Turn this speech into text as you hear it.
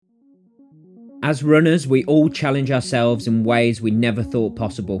As runners, we all challenge ourselves in ways we never thought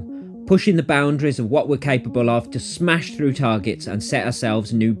possible, pushing the boundaries of what we're capable of to smash through targets and set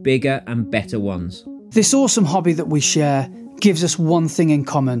ourselves new, bigger and better ones. This awesome hobby that we share gives us one thing in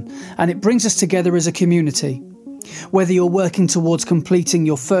common, and it brings us together as a community. Whether you're working towards completing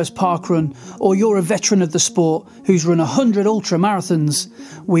your first parkrun or you're a veteran of the sport who's run 100 ultra marathons,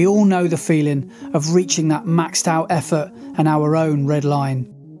 we all know the feeling of reaching that maxed out effort and our own red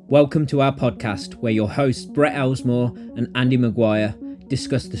line. Welcome to our podcast, where your hosts Brett Elesmore and Andy Maguire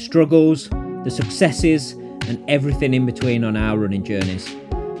discuss the struggles, the successes and everything in between on our running journeys,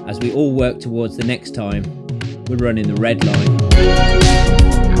 as we all work towards the next time we're running the red line.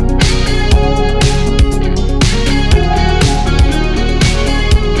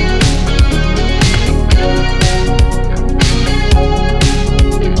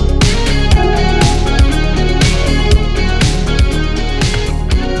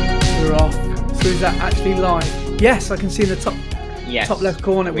 So is that actually live? Yes, I can see in the top left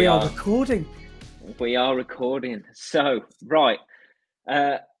corner we are recording. We are recording. So, right.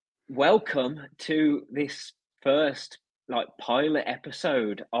 Welcome to this first pilot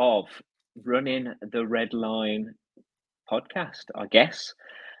episode of Running the Red Line podcast, I guess.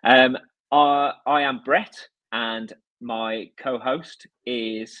 I am Brett, and my co-host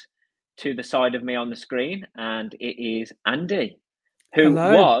is to the side of me on the screen, and it is Andy, who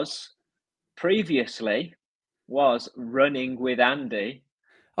previously was running with Andy.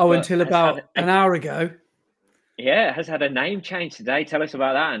 Until about an hour ago. Yeah, has had a name change today. Tell us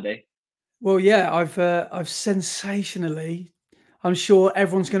about that, Andy. Well, yeah, I've sensationally, I'm sure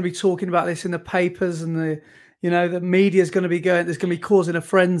everyone's going to be talking about this in the papers, and the media's going to be there's going to be causing a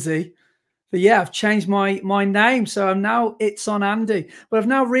frenzy. But yeah, I've changed my name, so I'm now It's on Andy. But I've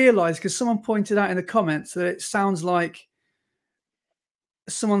now realised, because someone pointed out in the comments, that it sounds like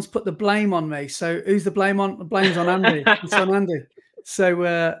someone's put the blame on me. So who's the blame on? The blame's on Andy. It's on Andy. So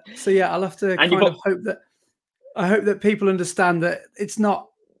yeah, I'll have to I hope that people understand that it's not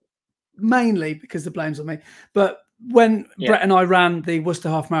mainly because the blame's on me. But when Brett and I ran the Worcester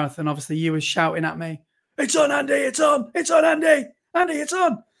Half Marathon, obviously you were shouting at me, "It's on Andy, it's on Andy, Andy, it's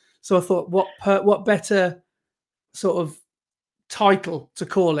on." So I thought, what better sort of title to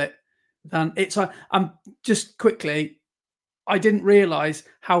call it than It's On. Just quickly, I didn't realise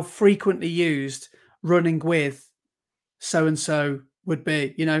how frequently used running with so-and-so would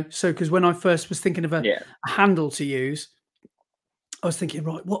be, So, because when I first was thinking of a handle to use, I was thinking,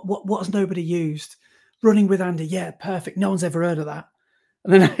 right, what has nobody used? Running with Andy, yeah, perfect. No one's ever heard of that.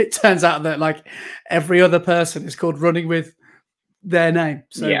 And then it turns out that every other person is called running with their name.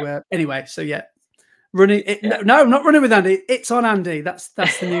 So anyway, so yeah. No, not running with Andy. It's on Andy. That's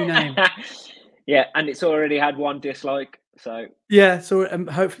the new name. Yeah, and it's already had one dislike. So yeah, so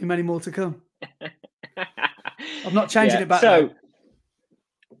hopefully many more to come. I'm not changing it back. So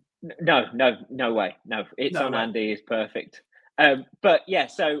no way. No, It's on Andy is perfect. But yeah,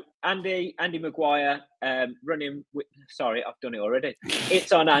 so Andy Maguire running with, sorry, I've done it already.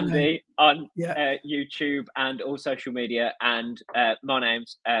 It's on Andy on YouTube and all social media. And my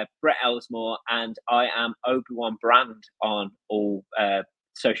name's Brett Elesmore, and I am Obi-Wan Brand on all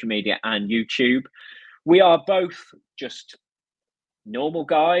social media and YouTube. We are both just normal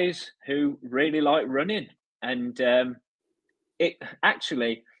guys who really like running. And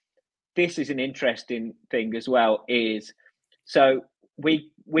this is an interesting thing as well, so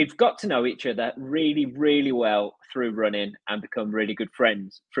we've got to know each other really, really well through running and become really good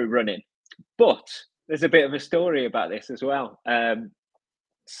friends through running. But there's a bit of a story about this as well.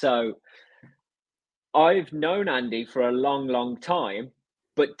 So I've known Andy for a long, long time,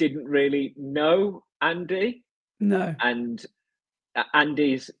 but didn't really know Andy. No. And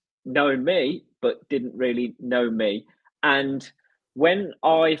Andy's known me, but didn't really know me. And when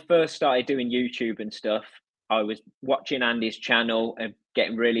I first started doing YouTube and stuff, I was watching Andy's channel and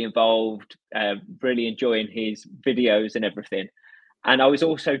getting really involved, really enjoying his videos and everything. And I was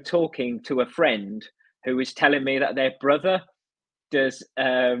also talking to a friend who was telling me that their brother does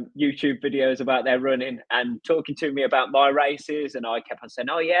YouTube videos about their running, and talking to me about my races. And I kept on saying,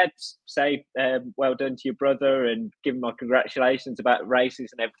 "Oh yeah, say well done to your brother," and give him my congratulations about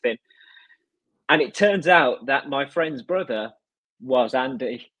races and everything. And it turns out that my friend's brother was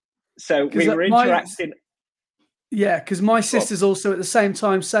Andy. So we were interacting. Yeah, because my sister's also at the same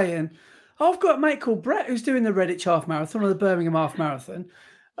time saying, "Oh, I've got a mate called Brett who's doing the Redditch Half Marathon or the Birmingham Half Marathon.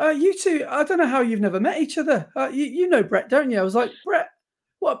 You two, I don't know how you've never met each other. You know Brett, don't you?" I was like, "Brett?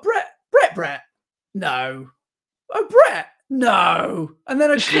 What, Brett? No. Oh, Brett? No." And then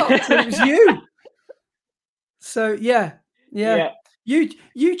I clocked that it was you. So, yeah.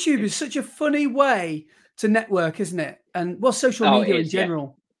 YouTube is such a funny way to network, isn't it? And well, social Oh, it media in is, yeah.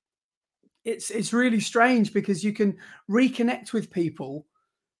 general. It's really strange because you can reconnect with people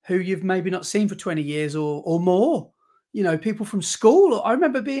who you've maybe not seen for 20 years or more. You know, people from school. I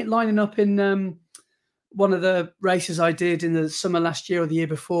remember being lining up in one of the races I did in the summer last year or the year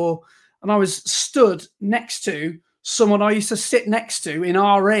before, and I was stood next to someone I used to sit next to in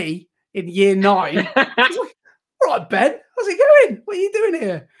RE in year 9. He's like, "All right, Ben, how's it going? What are you doing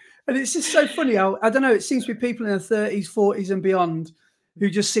here?" And it's just so funny how, I don't know, it seems to be people in their 30s, 40s, and beyond who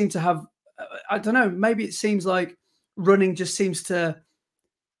just seem to have, I don't know, maybe it seems like running just seems to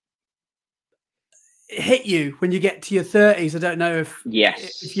hit you when you get to your 30s. I don't know if you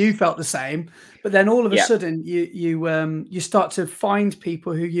Yes. felt the same, but then all of a Yeah, sudden you start to find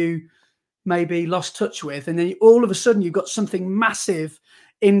people who you maybe lost touch with, and then all of a sudden you've got something massive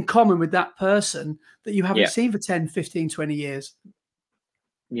in common with that person that you haven't yeah, seen for 10, 15, 20 years.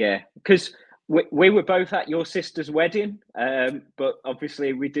 yeah. Because we were both at your sister's wedding, but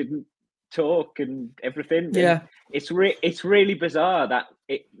obviously we didn't talk and everything. And Yeah, it's really bizarre that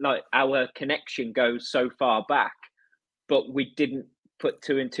it like our connection goes so far back, but we didn't put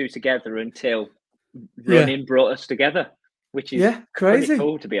two and two together until yeah, running brought us together, which is yeah, pretty crazy.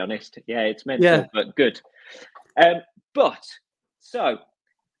 cool to be honest. Yeah, it's Yeah. mental, but good. Um, but so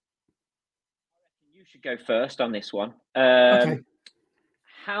you should go first on this one. Okay.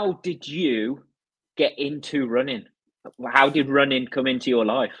 How did you get into running? How did running come into your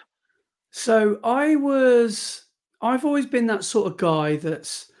life? So I've always been that sort of guy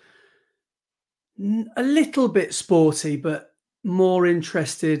that's a little bit sporty, but more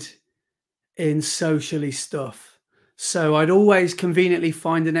interested in socially stuff. So I'd always conveniently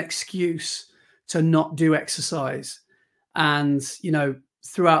find an excuse to not do exercise. And,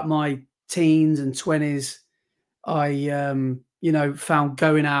 throughout my teens and 20s, I, found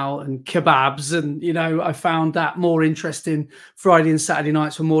going out and kebabs. And, I found that more interesting. Friday and Saturday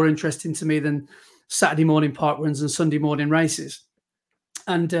nights were more interesting to me than Saturday morning park runs and Sunday morning races.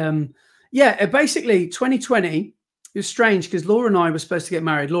 And basically 2020, it was strange because Laura and I were supposed to get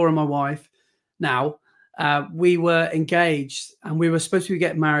married. Laura, my wife, now we were engaged and we were supposed to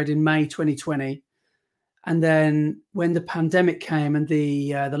get married in May 2020. And then when the pandemic came and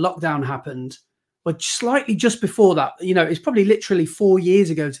the lockdown happened, but slightly just before that, it's probably literally 4 years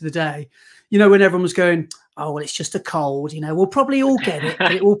ago to the day, when everyone was going, "Oh, well, it's just a cold, we'll probably all get it,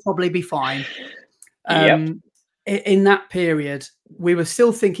 but it will probably be fine." Yep. Um, in that period, we were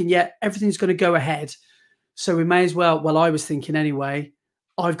still thinking, yeah, everything's going to go ahead. So we may as well, I was thinking anyway,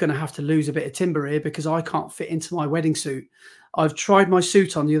 I'm going to have to lose a bit of timber here because I can't fit into my wedding suit. I've tried my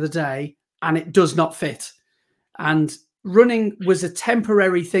suit on the other day and it does not fit. And running was a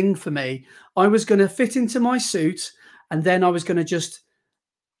temporary thing for me. I was going to fit into my suit and then I was going to just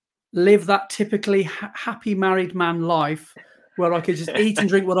live that typically happy married man life where I could just eat and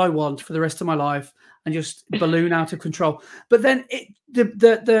drink what I want for the rest of my life and just balloon out of control. But then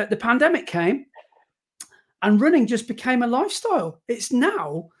the pandemic came and running just became a lifestyle. It's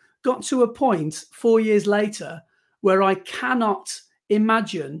now got to a point 4 years later where I cannot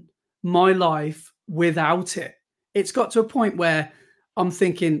imagine my life without it. It's got to a point where I'm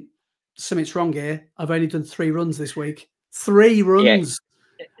thinking something's wrong here. I've only done 3 runs this week. 3 runs.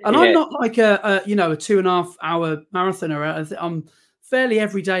 Yeah. And I'm Yeah. not like a 2.5 hour marathoner. I'm fairly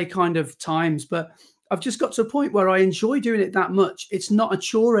everyday kind of times, but I've just got to a point where I enjoy doing it that much. It's not a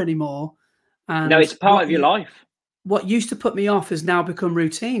chore anymore. No, And it's part of your life. what used to put me off has now become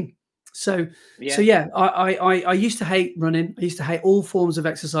routine. So Yeah. yeah, I used to hate running. I used to hate all forms of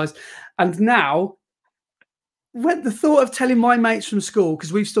exercise, and now when the thought of telling my mates from school,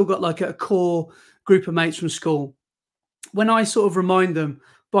 because we've still got like a core group of mates from school, when I sort of remind them,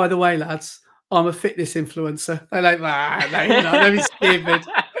 by the way, lads, I'm a fitness influencer. They're like, no, you're not. Don't be stupid.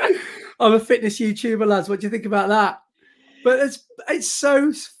 I'm a fitness YouTuber, lads. What do you think about that? But it's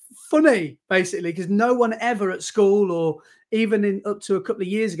so funny, basically, because no one ever at school or even in up to a couple of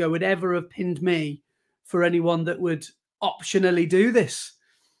years ago would ever have pinned me for anyone that would optionally do this.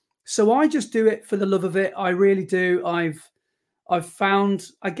 So I just do it for the love of it. I really do. I've found,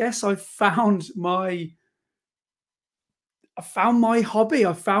 I guess I found my hobby.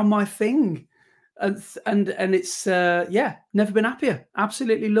 I found my thing. And it's never been happier.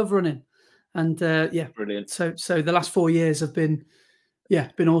 Absolutely love running. And yeah, Brilliant. so the last 4 years have been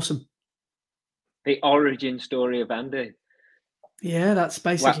been awesome. The origin story of Andy. Yeah, that's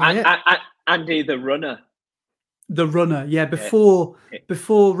Well, basically it. Andy the runner. The runner, yeah. Yeah.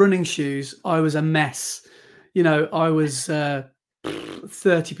 Before running shoes, I was a mess. I was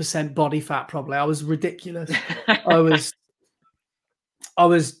 30% body fat, probably. I was ridiculous. I was I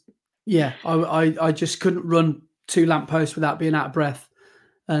was, yeah, I just couldn't run 2 lampposts without being out of breath.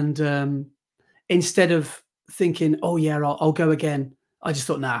 And instead of thinking, "Oh yeah, I'll go again," I just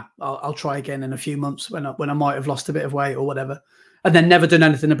thought, "Nah, I'll try again in a few months when I might have lost a bit of weight or whatever," and then never done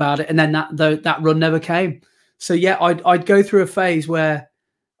anything about it. And then that run never came. So yeah, I'd go through a phase where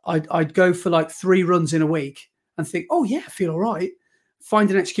I'd go for like 3 runs in a week and think, "Oh yeah, I feel all right."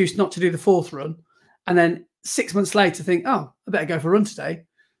 Find an excuse not to do the 4th run, and then 6 months later think, "Oh, I better go for a run today."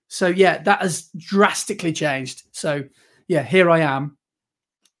 So yeah, that has drastically changed. So yeah, here I am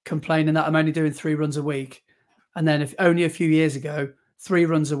complaining that I'm only doing 3 runs a week. And then if only a few years ago, 3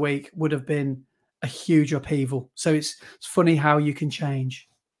 runs a week would have been a huge upheaval. So it's funny how you can change.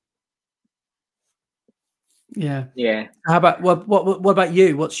 Yeah. Yeah. How about what about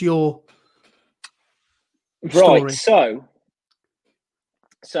you? What's your Right. story?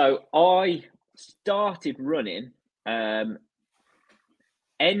 So I started running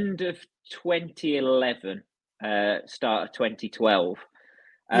end of 2011, start of 2012.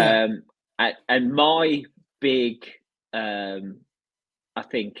 Yeah. And my big, I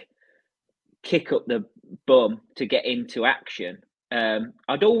think, kick up the bum to get into action.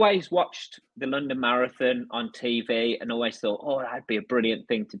 I'd always watched the London Marathon on TV and always thought, oh, that'd be a brilliant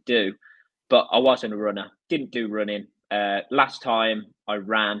thing to do. But I wasn't a runner, didn't do running. Last time I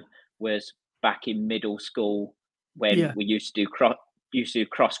ran was back in middle school when Yeah. we used to do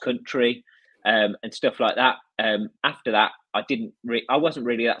cross country and stuff like that. After that, I wasn't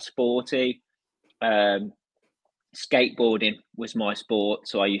really that sporty. Um, Skateboarding was my sport,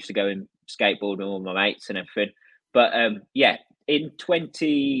 so I used to go and skateboard with all my mates and everything. But yeah, in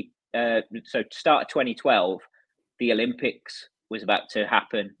 20 so start of 2012, the Olympics was about to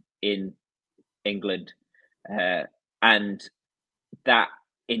happen in England, uh, and that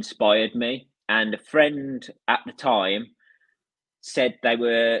inspired me. And a friend at the time said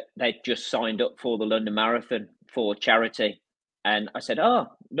they'd just signed up for the London Marathon for charity, and I said, "Oh,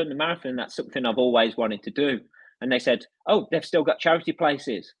 London Marathon, that's something I've always wanted to do." And they said, "Oh, they've still got charity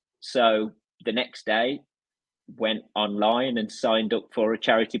places." So the next day, went online and signed up for a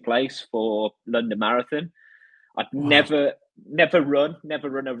charity place for London Marathon. I'd Wow. never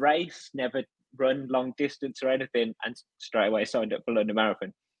run a race, never run long distance or anything, and straight away signed up for London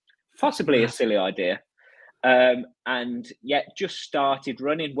Marathon. That's Possibly a mad. silly idea, and yeah, just started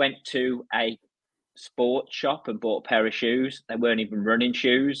running. Went to a sports shop and bought a pair of shoes. They weren't even running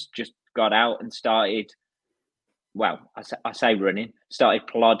shoes. Just got out and started. Well, I say running. Started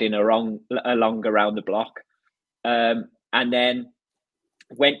plodding along around the block, and then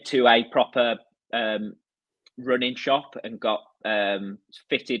went to a proper running shop and got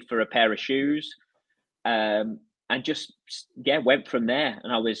fitted for a pair of shoes. And just yeah, went from there.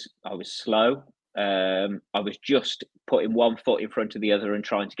 And I was slow. I was just putting one foot in front of the other and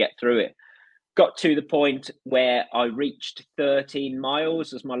trying to get through it. Got to the point where I reached 13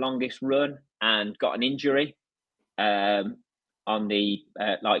 miles as my longest run and got an injury um, on the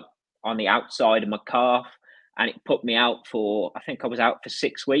on the outside of my calf, and it put me out for, I think I was out for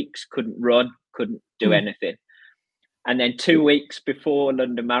 6 weeks. Couldn't run, couldn't do Mm. anything. And then 2 weeks before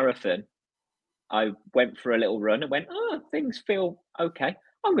London Marathon, I went for a little run and went, oh, things feel okay.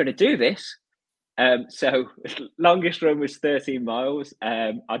 I'm going to do this. So longest run was 13 miles.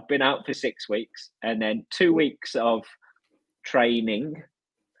 I'd been out for 6 weeks and then 2 weeks of training.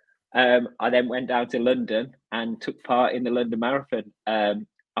 I then went down to London and took part in the London Marathon.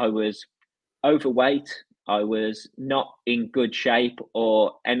 I was overweight. I was not in good shape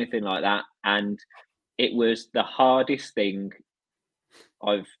or anything like that. And it was the hardest thing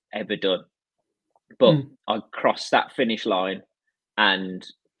I've ever done. But Mm. I crossed that finish line, and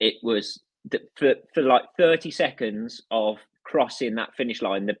it was for like 30 seconds of crossing that finish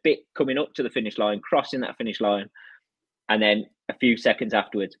line, the bit coming up to the finish line, crossing that finish line, and then a few seconds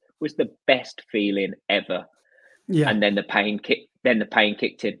afterwards was the best feeling ever. Yeah. And then the pain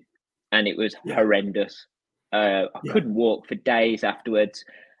kicked in, and it was Yeah. horrendous. I Yeah. couldn't walk for days afterwards,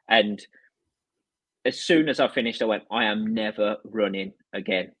 and as soon as I finished, I went, I am never running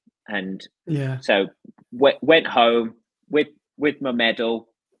again. And Yeah. so went home with my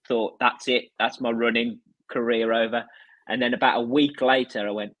medal. Thought that's it. That's my running career over. And then about a week later,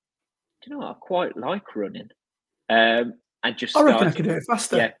 I went, do you know what? I quite like running. And just I reckon I started. could do it Yeah,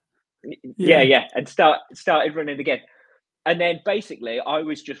 faster. yeah, Yeah. yeah. And started running again. And then basically, I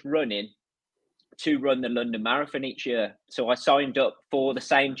was just running to run the London Marathon each year. So I signed up for the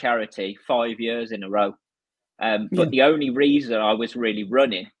same charity 5 years in a row. Yeah. But the only reason I was really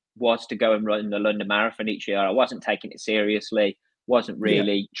running was to go and run the London Marathon each year. I wasn't taking it seriously, wasn't Yeah.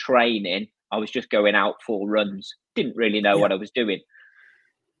 really training. I was just going out for runs. Didn't really know Yeah. what I was doing.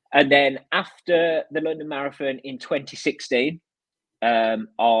 And then after the London Marathon in 2016,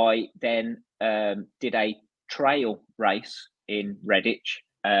 I then did a trail race in Redditch.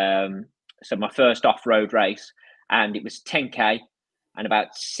 So my first off-road race, and it was 10K, and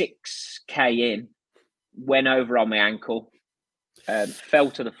about 6K in, went over on my ankle,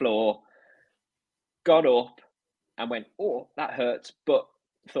 fell to the floor, got up and went, oh, that hurts, but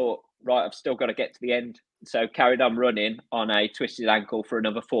thought, right, I've still got to get to the end. So carried on running on a twisted ankle for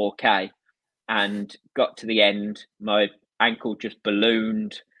another 4K, and got to the end. My ankle just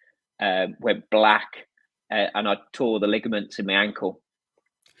ballooned, went black, and I tore the ligaments in my ankle.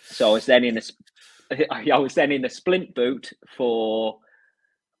 So I was then in a splint boot for,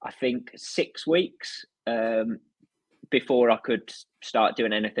 I think, 6 weeks before I could start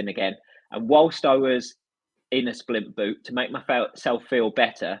doing anything again. And whilst I was in a splint boot, to make myself feel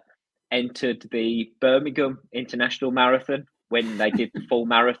better, entered the Birmingham International Marathon when they did the full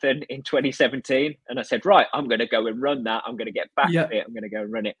marathon in 2017. And I said, right, I'm going to go and run that. I'm going to get back fit. I'm going to go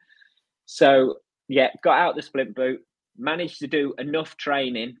and run it. So, yeah, got out the splint boot, managed to do enough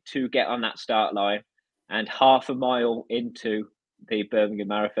training to get on that start line. And half a mile into the Birmingham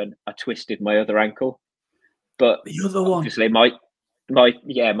Marathon, I twisted my other ankle. But the other one, obviously my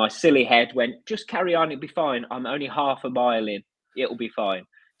silly head went, just carry on, it'll be fine. I'm only half a mile in, it'll be fine.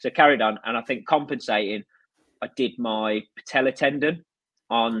 So carried on, and I think compensating, I did my patella tendon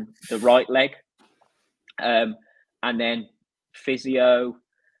on the right leg, and then physio.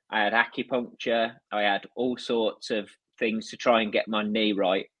 I had acupuncture. I had all sorts of things to try and get my knee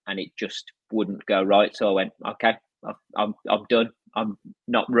right, and it just wouldn't go right. So I went, okay, I'm done. I'm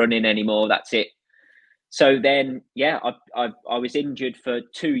not running anymore. That's it. So then, yeah, I was injured for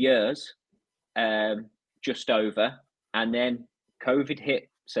 2 years, just over, and then COVID hit.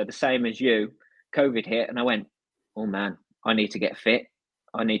 So the same as you, COVID hit, and I went, oh man, I need to get fit.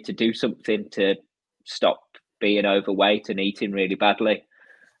 I need to do something to stop being overweight and eating really badly.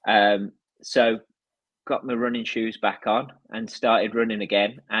 So got my running shoes back on and started running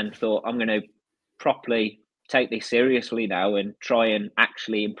again, and thought, I'm going to properly take this seriously now and try and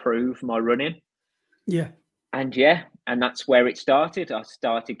actually improve my running. Yeah. And that's where it started. I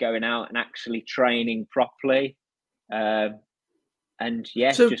started going out and actually training properly. So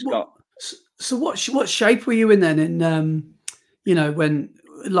what shape were you in then? In when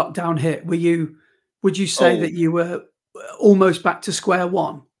lockdown hit, would you say that you were almost back to square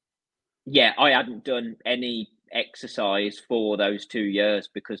one? Yeah, I hadn't done any exercise for those 2 years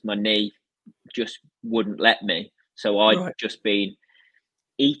because my knee just wouldn't let me. So I'd just been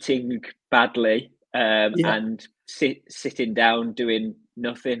eating badly, and sitting down doing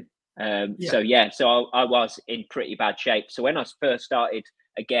nothing. So I was in pretty bad shape. So when I first started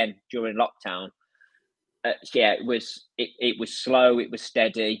again during lockdown, it was slow, it was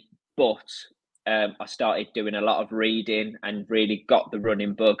steady, but I started doing a lot of reading and really got the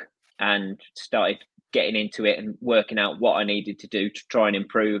running bug and started getting into it and working out what I needed to do to try and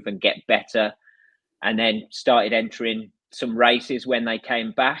improve and get better. And then started entering some races when they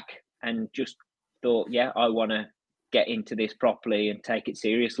came back, and just thought, yeah, I want to get into this properly and take it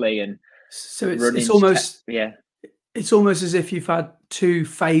seriously. And so it's almost it's almost as if you've had 2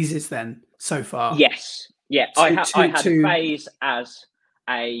 phases then so far. Yes, yeah, I had a phase as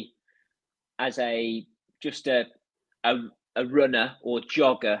a just a runner, or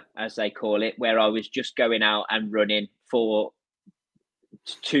jogger as they call it, where I was just going out and running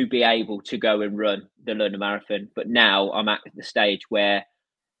to be able to go and run the London Marathon. But now I'm at the stage where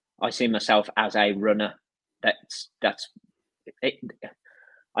I see myself as a runner. That's it.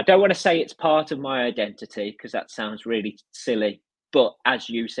 I don't want to say it's part of my identity, because that sounds really silly. But as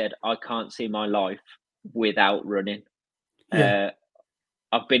you said, I can't see my life without running. Yeah.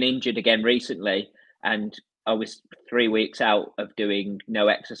 I've been injured again recently, and I was 3 weeks out of doing no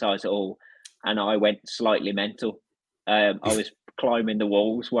exercise at all, and I went slightly mental. I was climbing the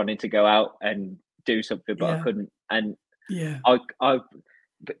walls, wanting to go out and do something, but I couldn't. And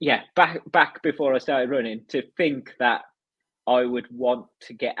back before I started running, to think that I would want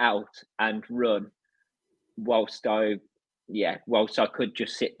to get out and run whilst I could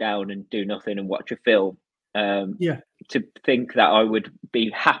just sit down and do nothing and watch a film. To think that I would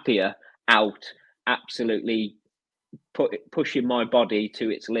be happier out, absolutely pushing my body to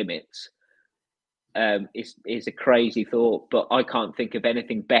its limits, is a crazy thought. But I can't think of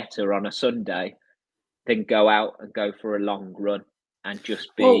anything better on a Sunday than go out and go for a long run and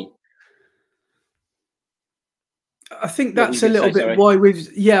just be. Well, I think that's a little bit why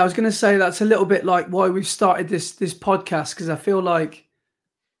we've. Yeah, I was going to say that's a little bit like why we've started this podcast, because I feel like,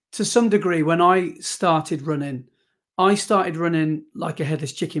 to some degree, when I started running, I started running like a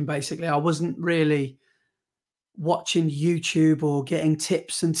headless chicken, basically. I wasn't really watching YouTube or getting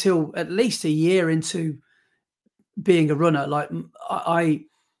tips until at least a year into being a runner. Like I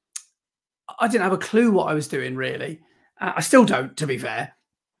didn't have a clue what I was doing really. I still don't, to be fair.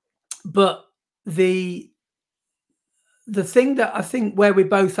 But the thing that I think where we're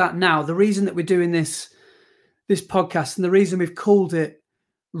both at now, the reason that we're doing this podcast and the reason we've called it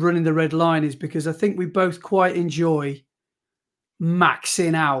Running the Red Line is because I think we both quite enjoy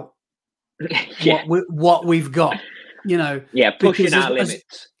maxing out Yeah. what we've got, Yeah, pushing because our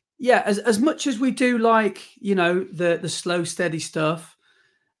limits. as much as we do like, the slow, steady stuff,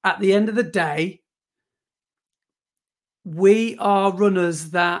 at the end of the day, we are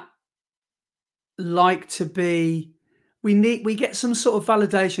runners that like to be, we get some sort of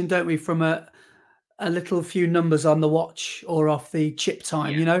validation, don't we, from a little few numbers on the watch or off the chip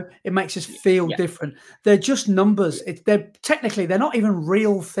time. Yeah. It makes us feel Yeah. different. They're just numbers. They're not even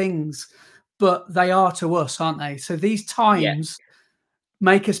real things, but they are to us, aren't they? So these Yeah. times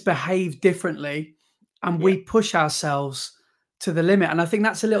make us behave differently, and Yeah. we push ourselves to the limit. And I think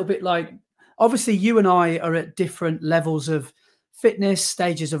that's a little bit like, obviously you and I are at different levels of fitness,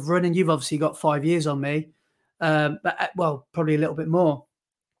 stages of running. You've obviously got 5 years on me, but well, probably a little bit more.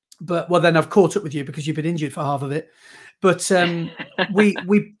 But well, then I've caught up with you because you've been injured for half of it. But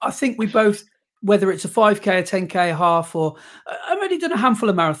I think we both, whether it's a 5K, a 10K, a half, or I've only done a handful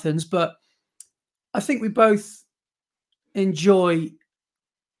of marathons, but I think we both enjoy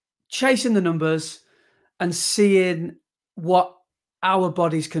chasing the numbers and seeing what our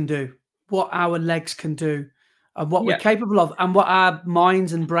bodies can do, what our legs can do, and what we're Yeah. capable of, and what our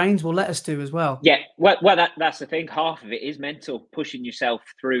minds and brains will let us do as well. Yeah, well, that's the thing. Half of it is mental, pushing yourself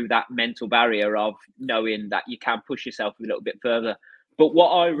through that mental barrier of knowing that you can push yourself a little bit further. But what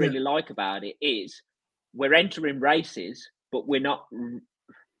I Yeah. really like about it is we're entering races, but we're not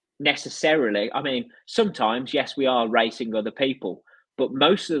necessarily. I mean, sometimes, yes, we are racing other people, but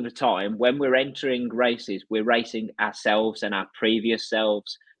most of the time, when we're entering races, we're racing ourselves and our previous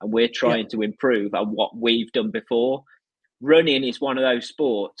selves, and we're Yeah. trying to improve on what we've done before. Running is one of those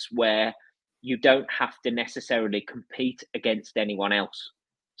sports where you don't have to necessarily compete against anyone else.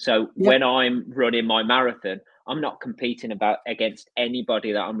 So Yeah. when I'm running my marathon, I'm not competing against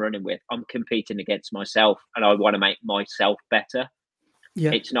anybody that I'm running with. I'm competing against myself, and I want to make myself better.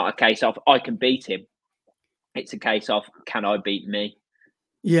 Yeah. It's not a case of I can beat him. It's a case of can I beat me?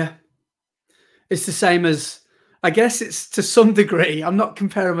 Yeah. It's the same as, I guess it's to some degree, I'm not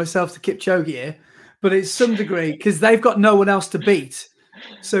comparing myself to Kipchoge here, but it's some degree because they've got no one else to beat.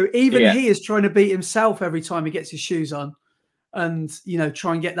 So even Yeah, he is trying to beat himself every time he gets his shoes on, and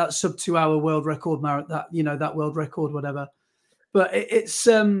try and get that sub 2 hour world record that world record, whatever. But it's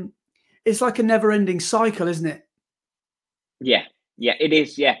like a never ending cycle, isn't it? yeah, yeah. It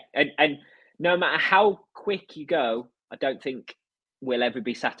is. Yeah, and no matter how quick you go, I don't think we'll ever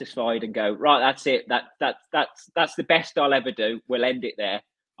be satisfied and go right. That's it. That's the best I'll ever do. We'll end it there.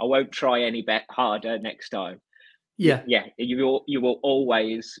 I won't try any bit harder next time. Yeah. Yeah, you will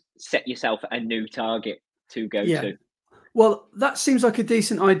always set yourself a new target to go Yeah. to. Well, that seems like a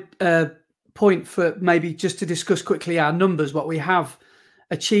decent point for maybe just to discuss quickly our numbers, what we have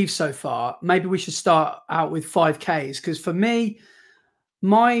achieved so far. Maybe we should start out with 5Ks, because for me,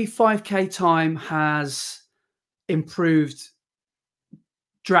 my 5K time has improved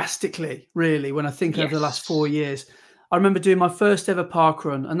drastically, really, when I think over the last 4 Yes. years. I remember doing my first ever park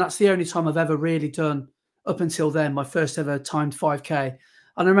run, and that's the only time I've ever really done, up until then, my first ever timed 5K.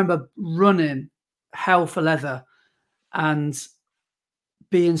 And I remember running hell for leather and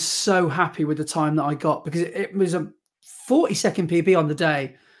being so happy with the time that I got, because it was a 40-second PB on the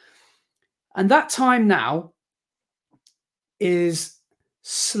day. And that time now is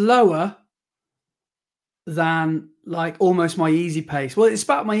slower than like almost my easy pace. Well, it's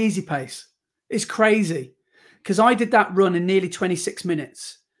about my easy pace. It's crazy because I did that run in nearly 26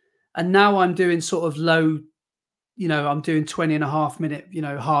 minutes. And now I'm doing sort of low, I'm doing 20 and a half minute,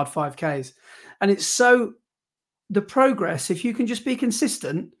 hard 5Ks. And it's so, the progress, if you can just be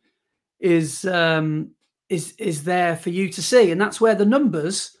consistent, is there for you to see. And that's where the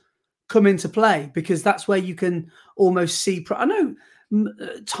numbers come into play, because that's where you can almost see. I know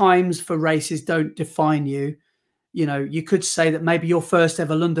times for races don't define you. You could say that maybe your first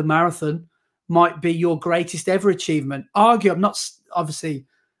ever London Marathon might be your greatest ever achievement. I'm not saying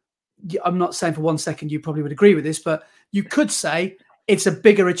for 1 second you probably would agree with this, but you could say it's a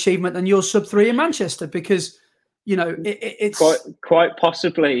bigger achievement than your sub 3 in Manchester, because it's Quite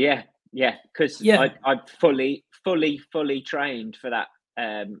possibly, yeah, yeah. Because yeah, I fully trained for that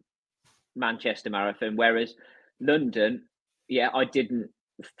Manchester Marathon, whereas London, yeah, I didn't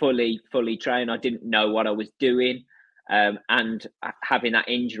fully train. I didn't know what I was doing, and having that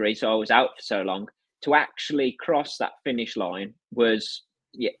injury, so I was out for so long. To actually cross that finish line was,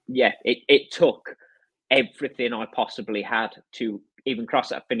 yeah. It took everything I possibly had to even cross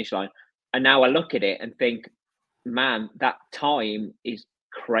that finish line. And now I look at it and think, man, that time is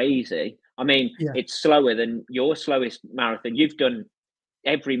crazy. I mean, Yeah. it's slower than your slowest marathon. You've done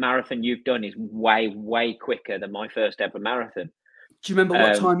every marathon you've done is way quicker than my first ever marathon. Do you remember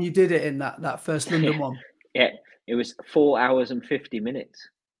what Um, time you did it in that first London one? yeah, it was 4 hours and 50 minutes.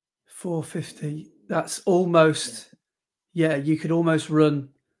 4:50. That's almost, yeah, you could almost run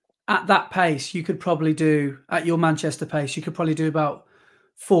at that pace. You could probably do at your Manchester pace, you could probably do about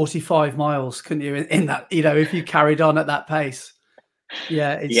 45 miles, couldn't you? In that, if you carried on at that pace.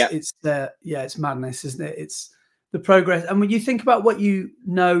 Yeah, Yeah, it's madness, isn't it? It's the progress. And when you think about what you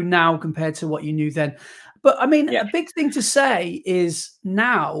know now compared to what you knew then. But I mean, yeah. a big thing to say is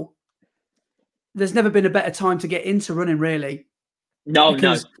now there's never been a better time to get into running, really, No, no.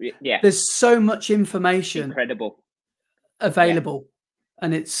 because Yeah, there's so much it's information incredible. Yeah, available,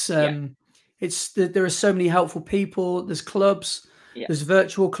 and yeah, there are so many helpful people. There's clubs, yeah, there's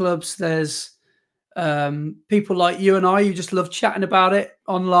virtual clubs, there's people like you and I who just love chatting about it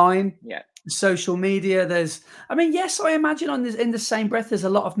online, yeah. social media. I mean, yes, I imagine in the same breath, there's a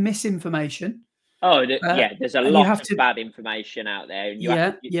lot of misinformation, Oh, yeah. There's a and you lot have of to, bad information out there, and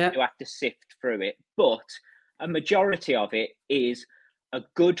yeah, you yeah, have to sift through it. But a majority of it is a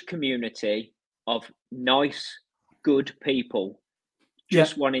good community of nice, good people yeah,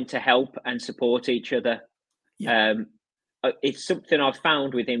 just wanting to help and support each other. yeah, Um, it's something I've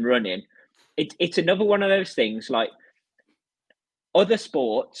found within running. It's another one of those things like other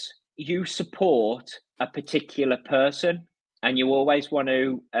sports, you support a particular person and you always want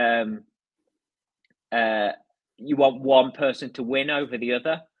to, uh, you want one person to win over the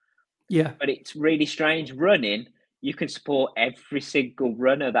other. yeah, But it's really strange running. You can support every single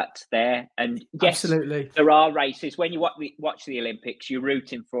runner that's there. And yes, absolutely, there are races. When you watch the Olympics, you're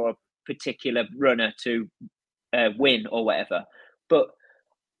rooting for a particular runner to win or whatever. But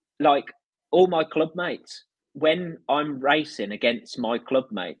like all my club mates, when I'm racing against my club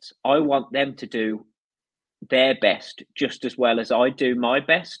mates, I want them to do their best just as well as I do my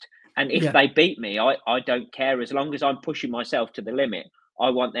best. And if yeah, they beat me, I don't care. As long as I'm pushing myself to the limit, I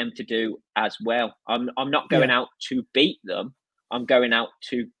want them to do as well. I'm not going yeah, out to beat them. I'm going out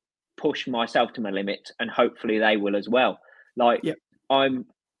to push myself to my limit, and hopefully they will as well. Like yeah, I'm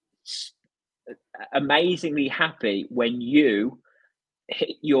amazingly happy when you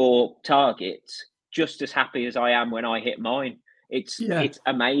hit your targets just as happy as I am when I hit mine. yeah, It's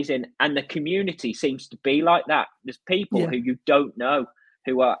amazing, and the community seems to be like that. There's people yeah, who you don't know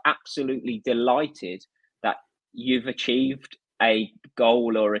who are absolutely delighted that you've achieved a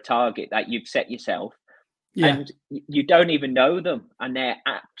goal or a target that you've set yourself, yeah. and you don't even know them, and they're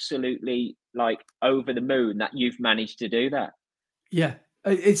absolutely like over the moon that you've managed to do that. Yeah,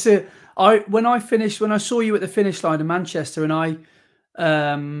 it's a. When I saw you at the finish line in Manchester, and I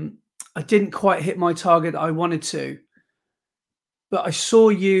didn't quite hit my target that I wanted to, but I saw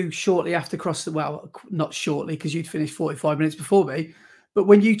you shortly after cross the not shortly because you'd finished 45 minutes before me, but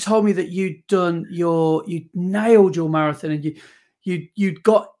when you told me that you'd nailed your marathon and you'd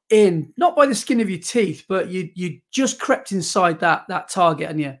got in not by the skin of your teeth, but you just crept inside that target,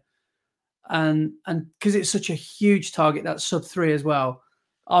 and and because it's such a huge target, that sub 3 as well,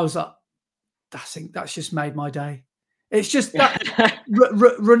 I was like, that's just made my day. It's just that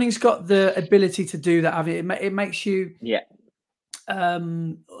running's got the ability to do that. It makes you. Yeah,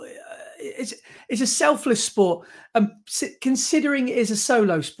 Um, it's it's a selfless sport. Considering it is a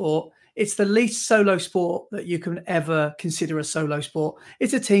solo sport, it's the least solo sport that you can ever consider a solo sport.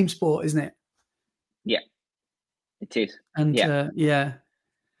 It's a team sport, isn't it? yeah, it is. And Yeah, yeah,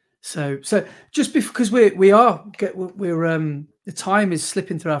 so just because we're the time is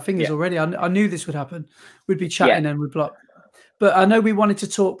slipping through our fingers yeah, already. I knew this would happen. We'd be yeah. chatting and we'd block. But I know we wanted to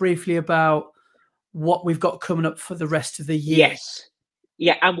talk briefly about what we've got coming up for the rest of the year. Yes.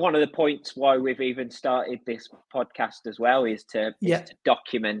 Yeah, and one of the points why we've even started this podcast as well is Yeah. to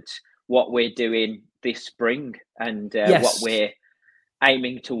document what we're doing this spring and what Yes. we're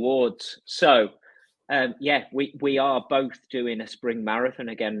aiming towards. So, yeah, we are both doing a spring marathon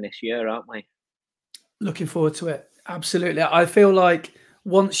again this year, aren't we? Looking forward to it. Absolutely. I feel like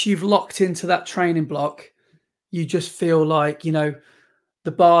once you've locked into that training block, you just feel like,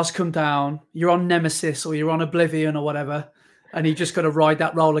 the bars come down, you're on Nemesis or you're on Oblivion or whatever, and you just got to ride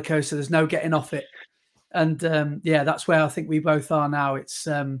that roller coaster. There's no getting off it. And yeah, that's where I think we both are now.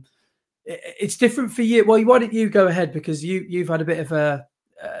 it's different for you. Well, why don't you go ahead, because you've had a bit of a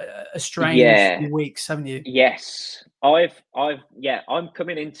strange Yeah. few weeks, haven't you? Yes, yeah, I'm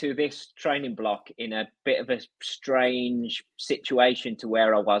coming into this training block in a bit of a strange situation to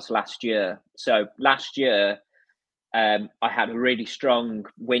where I was last year. So last year, I had a really strong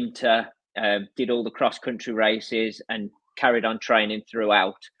winter, did all the cross country races and carried on training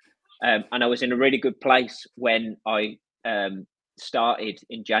throughout. And I was in a really good place when I started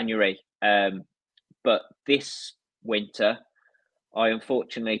in January. But this winter, I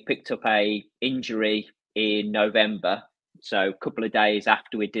unfortunately picked up a injury in November, so a couple of days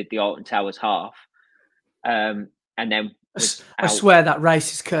after we did the Alton Towers half, and then was I out. swear that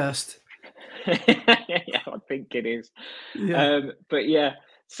race is cursed. Yeah, I think it is. Yeah. But yeah,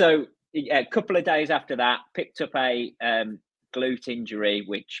 so yeah, a couple of days after that, picked up a glute injury,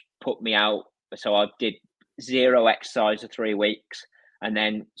 which put me out. So I did zero exercise for 3 weeks, and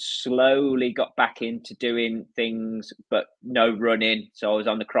then slowly got back into doing things, but no running. So I was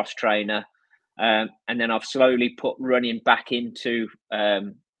on the cross trainer, and then I've slowly put running back into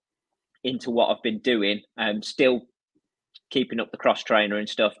what I've been doing. Still keeping up the cross trainer and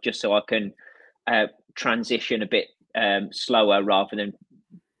stuff, just so I can transition a bit slower rather than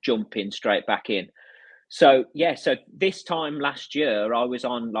jumping straight back in. So yeah, so this time last year I was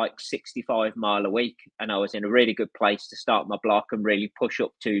on like 65 mile a week, and I was in a really good place to start my block and really push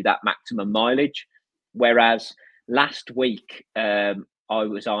up to that maximum mileage. Whereas last week I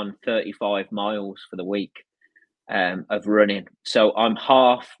was on 35 miles for the week of running. So I'm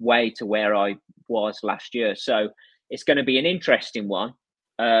halfway to where I was last year. So it's going to be an interesting one.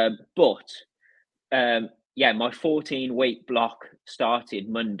 But yeah, my 14-week block started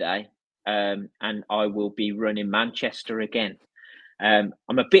Monday, and I will be running Manchester again. I'm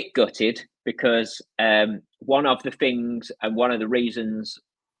a bit gutted because one of the things and one of the reasons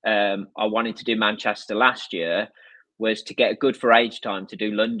I wanted to do Manchester last year was to get a good for age time to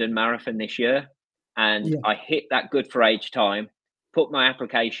do London Marathon this year. And Yeah. I hit that good for age time, put my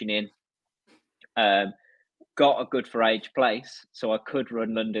application in, got a good for age place, so I could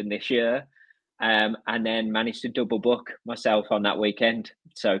run London this year. And then managed to double book myself on that weekend,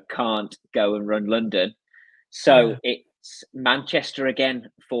 so can't go and run London. So Yeah. it's Manchester again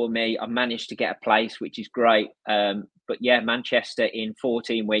for me. I managed to get a place, which is great. But yeah, Manchester in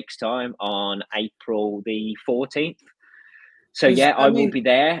 14 weeks' time on April the 14th. So yeah, I I will mean, be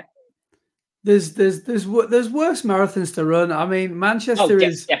there. there's worse marathons to run. I mean, Oh, Manchester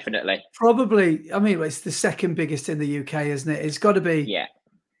is definitely. probably, I mean, it's the second biggest in the UK, isn't it? It's got to be. Yeah.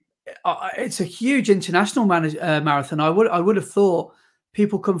 It's a huge international marathon. I would have thought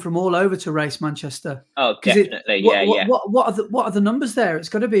people come from all over to race Manchester, Oh, because it. definitely. Yeah, yeah. What are the numbers there? It's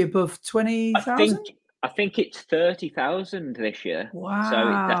got to be above I 20,000. think I think it's 30,000 this year. So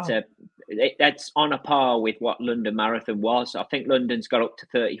Wow. that's on a par with what London Marathon was. I think London's got up to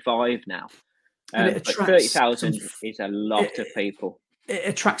 35 now. And it But attracts some. 30,000 is a lot of people. It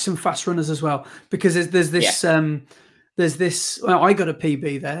attracts some fast runners as well, because Yeah. there's this. Well, I got a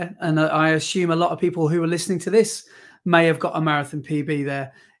PB there, and I assume a lot of people who are listening to this may have got a marathon PB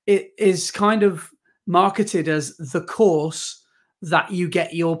there. It is kind of marketed as the course that you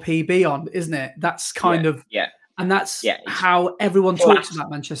get your PB on, isn't it? That's Yeah. kind of, Yeah. and that's Yeah. It's how everyone flat. talks about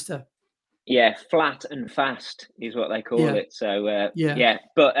Manchester. Yeah. Flat and fast is what they call Yeah, it. So, yeah, yeah.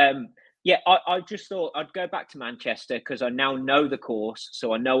 But yeah, I just thought I'd go back to Manchester because I now know the course.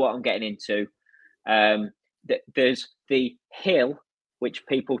 So I know what I'm getting into. There's the hill, which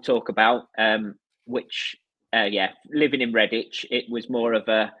people talk about, which, yeah, living in Redditch, it was more of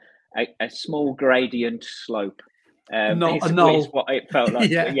a small gradient slope. not a Is null. what it felt like.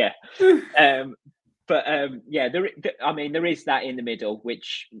 Yeah, Yeah. But yeah, I mean, there is that in the middle,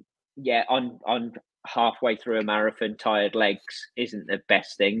 which, yeah, on halfway through a marathon, tired legs isn't the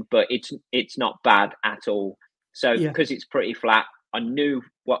best thing, but it's not bad at all. So yeah, because it's pretty flat, I knew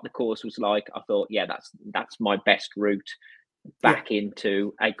what the course was like. I thought, yeah, that's my best route yeah. back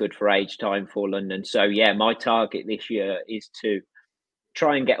into a good for age time for London. So yeah, my target this year is to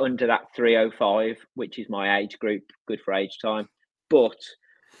try and get under that 3:05, which is my age group, good for age time. But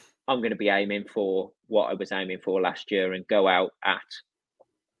I'm going to be aiming for what I was aiming for last year and go out at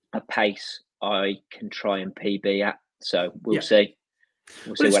a pace I can try and PB at. So we'll Yeah. see.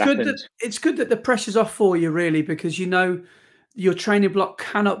 We'll Well, see what happens. it's good that the pressure's off for you, really, because you know your training block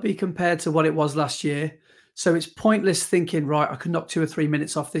cannot be compared to what it was last year. So it's pointless thinking, right, I can knock 2 or 3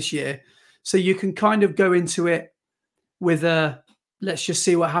 minutes off this year. So you can kind of go into it with a let's just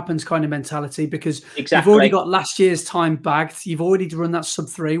see what happens kind of mentality, because you've already Exactly. got last year's time bagged. You've already run that sub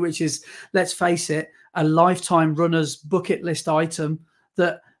 3, which is, let's face it, a lifetime runner's bucket list item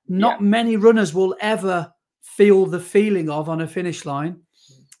that Yeah. not many runners will ever feel the feeling of on a finish line.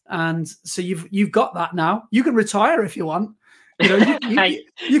 And so you've got that now. You can retire if you want. You know,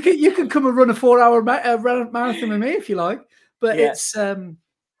 you can come and run a 4-hour marathon with me if you like. But Yeah. it's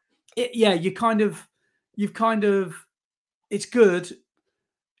it's good.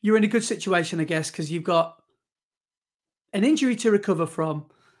 You're in a good situation, I guess, because you've got an injury to recover from,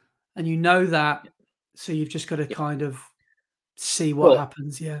 and you know that. So you've just got to kind of see what But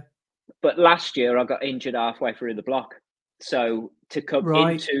happens. Yeah. but last year I got injured halfway through the block. So to come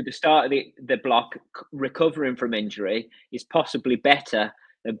Right. into the start of the block recovering from injury is possibly better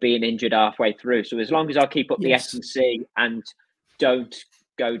than being injured halfway through. So as long as I keep up the Yes. S&C and don't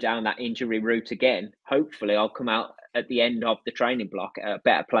go down that injury route again, hopefully I'll come out at the end of the training block at a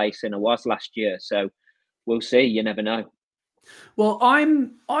better place than I was last year. So we'll see. You never know. Well,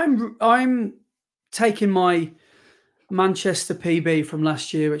 I'm taking my Manchester PB from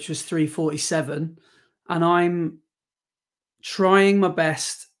last year, which was 3:47, and I'm trying my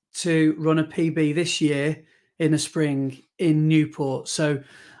best to run a PB this year in the spring in Newport. So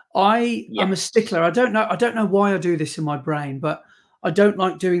I am a Yes. stickler. I don't know why I do this in my brain, but I don't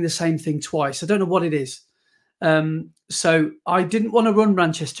like doing the same thing twice. I don't know what it is. So I didn't want to run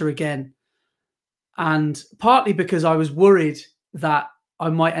Manchester again, and partly because I was worried that I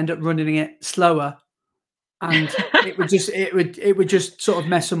might end up running it slower, and it would just sort of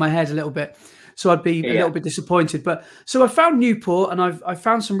mess with my head a little bit. So I'd be a Yeah. little bit disappointed. But so I found Newport, and I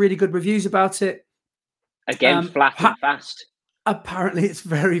found some really good reviews about it. Again, flat and fast. Apparently, it's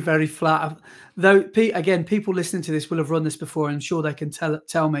very, very flat. Though, again, people listening to this will have run this before. I'm sure they can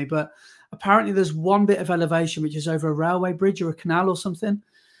tell me. But apparently, there's one bit of elevation which is over a railway bridge or a canal or something,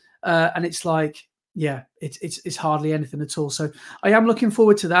 and it's like, yeah, it's hardly anything at all. So I am looking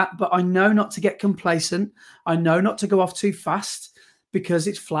forward to that. But I know not to get complacent. I know not to go off too fast because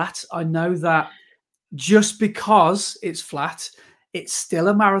it's flat. I know that just because it's flat, it's still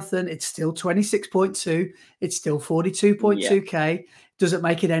a marathon. It's still 26.2. It's still Yeah. 42.2K. Doesn't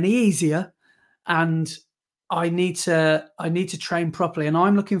make it any easier. And I need to train properly. And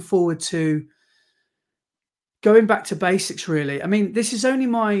I'm looking forward to going back to basics, really. I mean, this is only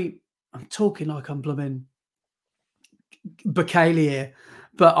I'm talking like I'm blooming Bacalli here,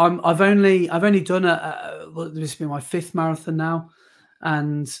 but I've only done this has been my 5th marathon now,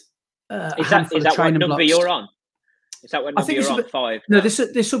 and a Is that handful of what training number blocks. you're on? Is that what I number think this you're will on? be 5 no, now?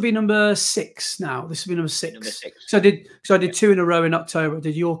 this will be number 6 now. This will be number Number 6. 6. So I did Yeah. 2 in a row in October. I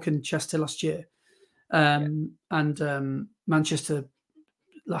did York and Chester last year, Yeah. and Manchester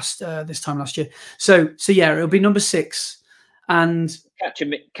this time last year. So yeah, it'll be number 6, and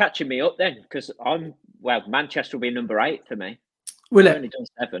Catching me up then, because Manchester will be number 8 for me. will I've it? only done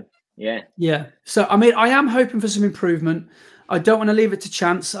 7. Yeah. Yeah. So, I mean, I am hoping for some improvement. I don't want to leave it to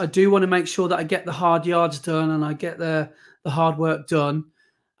chance. I do want to make sure that I get the hard yards done and I get the hard work done.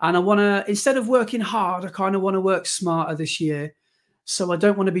 And I want to, instead of working hard, I kind of want to work smarter this year. So I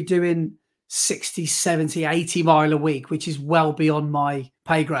don't want to be doing 60, 70, 80 mile a week, which is well beyond my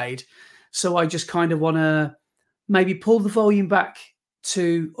pay grade. So I just kind of want to maybe pull the volume back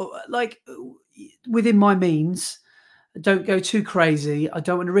to within my means. Don't go too crazy. I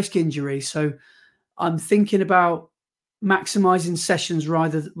don't want to risk injury. So I'm thinking about maximizing sessions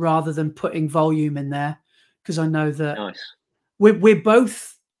rather than putting volume in there, because I know that Nice. we're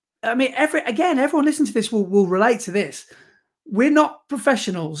both. I mean, everyone listening to this will relate to this. We're not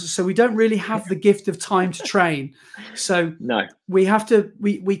professionals, so we don't really have the gift of time to train. So No. we have to.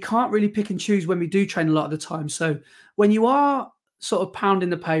 We can't really pick and choose when we do train a lot of the time. So when you are sort of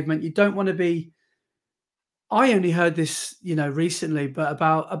pounding the pavement, you don't want to be. I only heard this, recently, but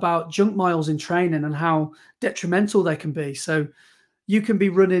about junk miles in training and how detrimental they can be. So you can be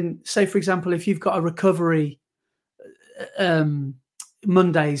running, say, for example, if you've got a recovery,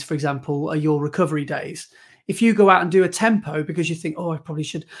 Mondays, for example, are your recovery days. If you go out and do a tempo because you think, oh, I probably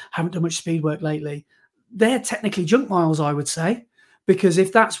haven't done much speed work lately, they're technically junk miles, I would say, because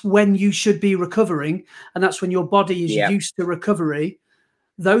if that's when you should be recovering and that's when your body is Yeah. used to recovery,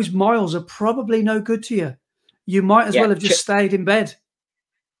 those miles are probably no good to you. You might as Yeah. well have just stayed in bed.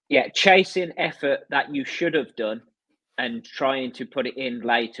 Yeah. Chasing effort that you should have done and trying to put it in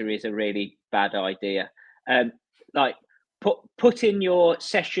later is a really bad idea. Like putting your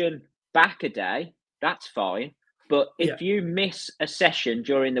session back a day, that's fine. But Yeah. if you miss a session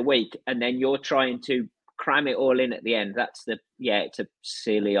during the week and then you're trying to cram it all in at the end, it's a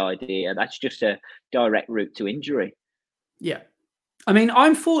silly idea. That's just a direct route to injury. Yeah. I mean,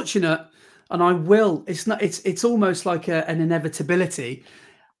 I'm fortunate and I will. It's almost like an inevitability.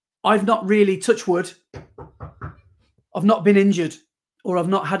 I've not really, touch wood, I've not been injured. or I've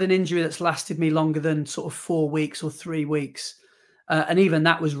not had an injury that's lasted me longer than sort of 4 weeks or 3 weeks. And even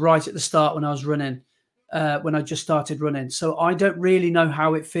that was right at the start when I was running, when I just started running. So I don't really know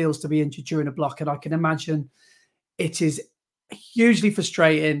how it feels to be injured during a block. And I can imagine it is hugely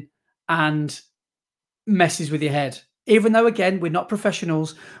frustrating and messes with your head. Even though, again, we're not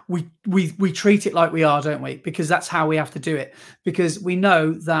professionals, we treat it like we are, don't we? Because that's how we have to do it. Because we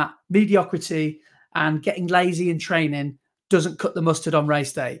know that mediocrity and getting lazy in training doesn't cut the mustard on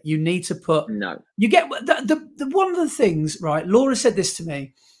race day. You need to put. No. You get the one of the things, right? Laura said this to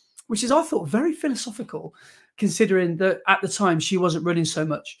me, which is I thought very philosophical, considering that at the time she wasn't running so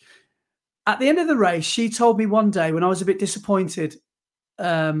much. At the end of the race, she told me one day when I was a bit disappointed.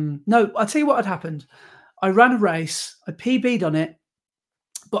 No, I'll tell you what had happened. I ran a race, I PB'd on it,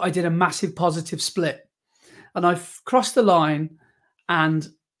 but I did a massive positive split. And I crossed the line, and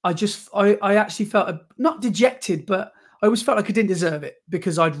I actually felt not dejected, but I always felt like I didn't deserve it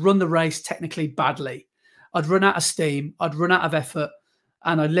because I'd run the race technically badly. I'd run out of steam, I'd run out of effort,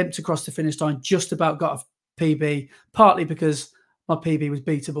 and I limped across the finish line, just about got a PB, partly because my PB was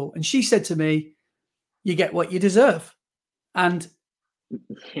beatable. And she said to me, "You get what you deserve." And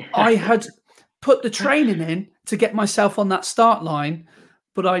I had put the training in to get myself on that start line,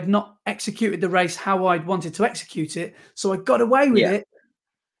 but I'd not executed the race how I'd wanted to execute it. So I got away with it.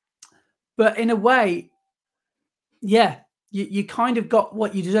 But in a way, yeah, you kind of got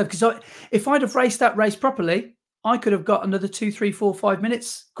what you deserve. Because if I'd have raced that race properly, I could have got another 2, 3, 4, 5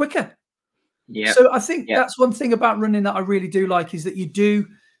 minutes quicker. Yeah. So I think that's one thing about running that I really do like, is that you do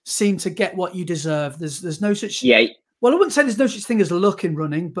seem to get what you deserve. There's no such. Yeah. Well, I wouldn't say there's no such thing as luck in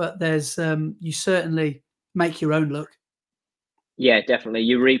running, but there's you certainly make your own luck. Yeah, definitely.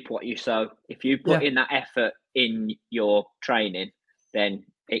 You reap what you sow. If you put in that effort in your training, then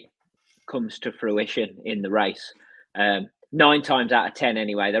it comes to fruition in the race. 9 times out of 10,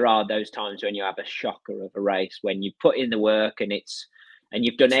 anyway, there are those times when you have a shocker of a race, when you put in the work and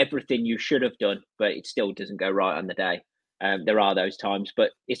you've done everything you should have done, but it still doesn't go right on the day. There are those times, but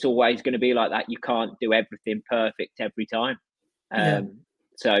it's always going to be like that. You can't do everything perfect every time.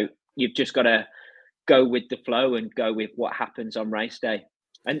 So you've just got to go with the flow and go with what happens on race day.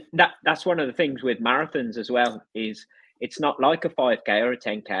 And that's one of the things with marathons as well, is it's not like a 5K or a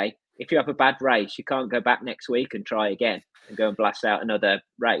 10K. If you have a bad race, you can't go back next week and try again and go and blast out another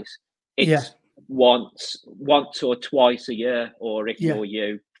race. It's once or twice a year, or if you're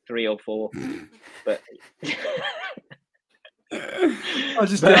you, 3 or 4. But I'll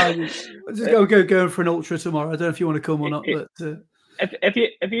just go for an ultra tomorrow. I don't know if you want to come or not, but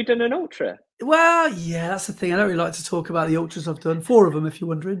have you done an ultra? Well, yeah, that's the thing. I don't really like to talk about the ultras I've done. 4 of them, if you're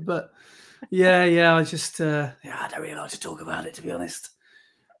wondering. But I just I don't really like to talk about it, to be honest.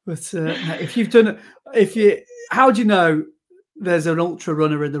 But if you've done it, how do you know there's an ultra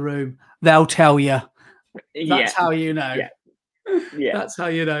runner in the room? They'll tell you. That's how you know. Yeah, that's how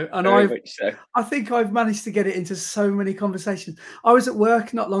you know. And I think I've managed to get it into so many conversations. I was at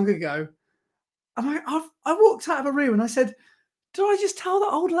work not long ago, and I walked out of a room and I said, "Did I just tell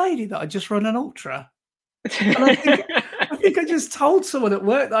that old lady that I just run an ultra?" And I think I just told someone at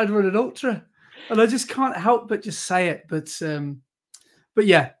work that I'd run an ultra, and I just can't help but just say it. But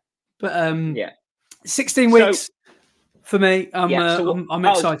 16 weeks for me. I'm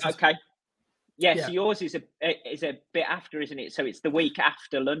excited. Okay. So yours is a bit after, isn't it? So it's the week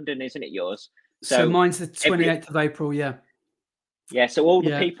after London, isn't it, yours? So mine's the 28th of April, Yeah, so all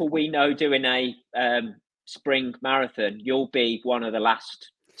the people we know doing a spring marathon, you'll be one of the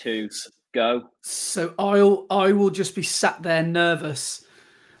last to go. So I will just be sat there nervous,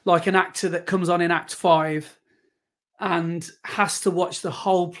 like an actor that comes on in Act 5 and has to watch the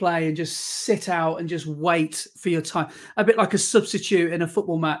whole play and just sit out and just wait for your time. A bit like a substitute in a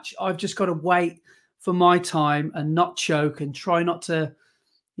football match. I've just got to wait for my time and not choke and try not to,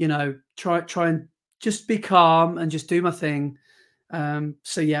 try and just be calm and just do my thing.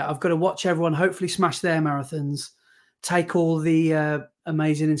 I've got to watch everyone hopefully smash their marathons, take all the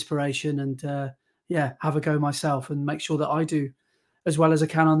amazing inspiration and have a go myself and make sure that I do as well as I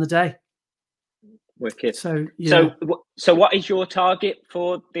can on the day. Wicked. So what is your target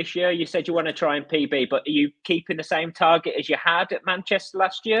for this year? You said you want to try and PB, but are you keeping the same target as you had at Manchester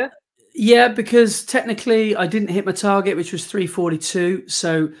last year? Yeah, because technically I didn't hit my target, which was 3:42.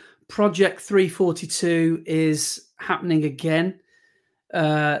 So Project 3:42 is happening again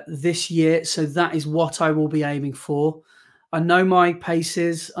this year. So that is what I will be aiming for. I know my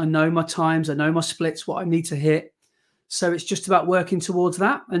paces, I know my times, I know my splits, what I need to hit. So it's just about working towards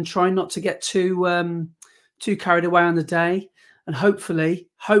that and trying not to get too carried away on the day. And hopefully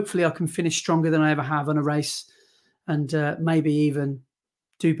I can finish stronger than I ever have on a race, and maybe even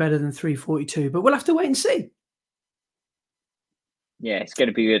do better than 3:42. But we'll have to wait and see. Yeah, it's going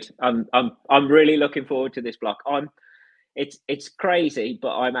to be good. I'm really looking forward to this block. It's crazy,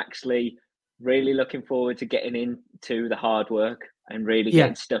 but I'm actually really looking forward to getting into the hard work and really Yeah,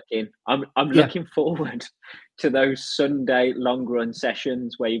 getting stuck in. I'm yeah, looking forward to those Sunday long run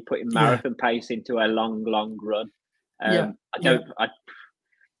sessions where you put in yeah, marathon pace into a long run. yeah, I yeah, don't.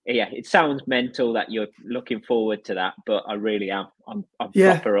 Yeah, it sounds mental that you're looking forward to that, but I really am. I'm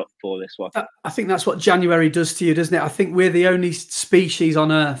yeah. proper up for this one. I think that's what January does to you, doesn't it? I think we're the only species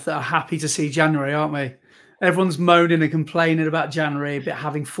on Earth that are happy to see January, aren't we? Everyone's moaning and complaining about January, but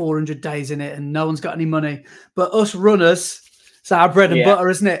having 400 days in it, and no one's got any money. But us runners, it's our bread and Yeah, butter,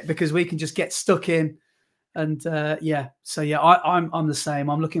 isn't it? Because we can just get stuck in, and yeah. So yeah, I'm the same.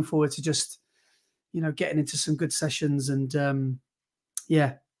 I'm looking forward to just getting into some good sessions and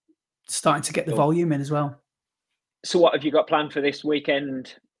yeah, starting to get the cool. volume in as well. So, what have you got planned for this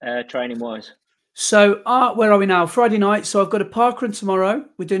weekend, training wise? So, where are we now? Friday night. So, I've got a parkrun tomorrow.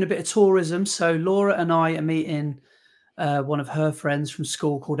 We're doing a bit of tourism. So, Laura and I are meeting one of her friends from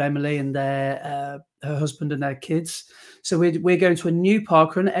school called Emily and her husband and their kids. So, we're going to a new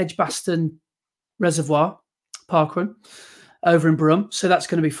parkrun, Edgbaston Reservoir Parkrun over in Brum. So, that's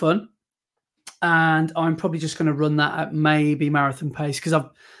going to be fun. And I'm probably just going to run that at maybe marathon pace because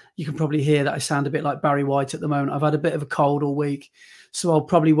you can probably hear that I sound a bit like Barry White at the moment. I've had a bit of a cold all week, so I'll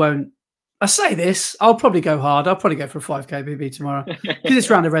probably won't. I say this, I'll probably go hard. I'll probably go for a 5K BB tomorrow because it's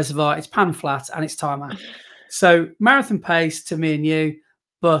round a reservoir, it's pan flat, and it's tarmac. So marathon pace to me and you,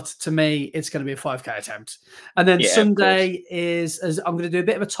 but to me, it's going to be a 5K attempt. And then Yeah, of course. Sunday is as I'm going to do a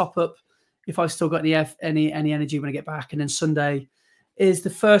bit of a top up if I've still got any energy when I get back. And then Sunday is the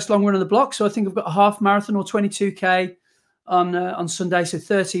first long run of the block. So I think I've got a half marathon or 22K on Sunday. So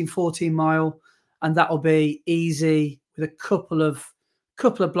 13, 14 mile. And that'll be easy with a couple of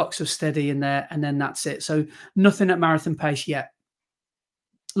blocks of steady in there. And then that's it. So nothing at marathon pace yet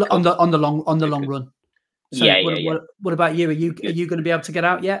on Cool. the long Good. run. So Yeah, yeah, yeah. what about you? Are you Good. going to be able to get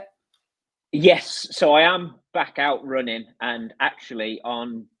out yet? Yes, so I am back out running, and actually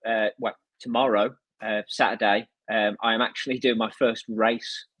on tomorrow, Saturday, I am actually doing my first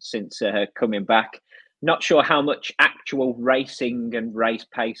race since coming back. Not sure how much actual racing and race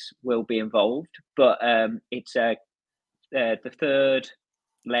pace will be involved, but it's the third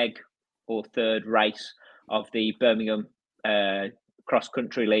leg or third race of the Birmingham Cross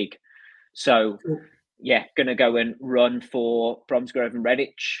Country League. So Cool. yeah, going to go and run for Bromsgrove and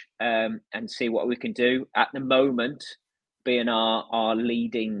Redditch and see what we can do. At the moment, being our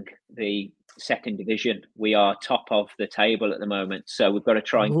leading the second division, we are top of the table at the moment. So we've got to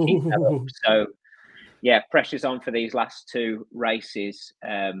try and keep that up. Ooh. So yeah, pressure's on for these last two races.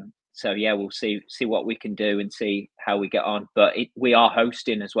 So yeah, we'll see what we can do and see how we get on. But we are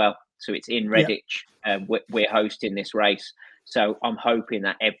hosting as well, so it's in Yeah. Redditch. We're hosting this race, so I'm hoping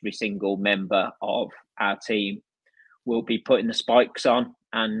that every single member of our team will be putting the spikes on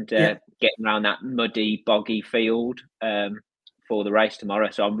and Yeah. getting around that muddy, boggy field for the race tomorrow.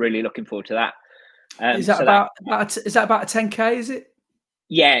 So I'm really looking forward to that. Is that So that is that about a 10K? Is it?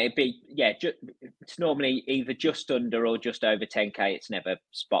 Yeah, it's normally either just under or just over 10K. It's never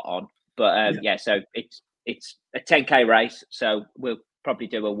spot on, but Yeah. yeah. So it's a 10K race. So we'll probably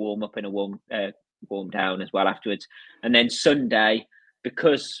do a warm up and a warm down as well afterwards, and then Sunday,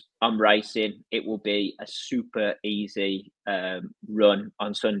 because I'm racing, it will be a super easy run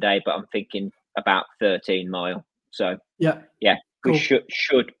on Sunday. But I'm thinking about 13 mile. So Yeah. yeah, we Cool.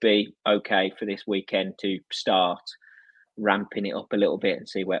 should be okay for this weekend to start ramping it up a little bit and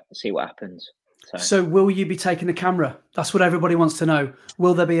see what happens. So will you be taking the camera? That's what everybody wants to know.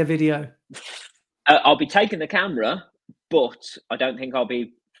 Will there be a video? I'll be taking the camera, but I don't think I'll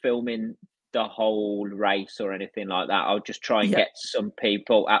be filming the whole race or anything like that. I'll just try and Yeah. get some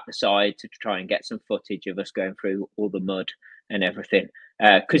people at the side to try and get some footage of us going through all the mud and everything.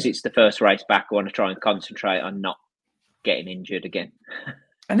 Because it's the first race back, I want to try and concentrate on not getting injured again.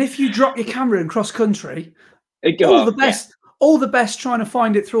 And if you drop your camera in cross country, Well, yeah, all the best trying to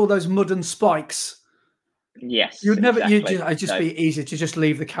find it through all those mud and spikes. yes, You'd never, exactly. it'd just So, be easy to just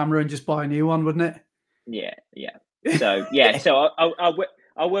leave the camera and just buy a new one, wouldn't yeah. it? So yeah, so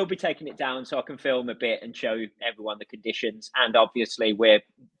I will be taking it down so I can film a bit and show everyone the conditions. And obviously,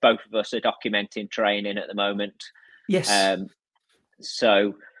 both of us are documenting training at the moment. Yes.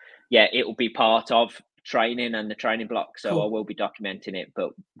 So yeah, it will be part of training and the training block. So Cool. I will be documenting it,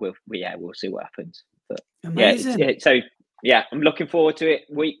 but we'll see what happens. But Amazing. so yeah, I'm looking forward to it.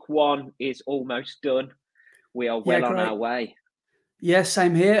 Week 1 is almost done. We are well on our way. Yeah,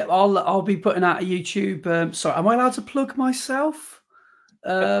 same here. I'll be putting out a YouTube. Sorry, am I allowed to plug myself?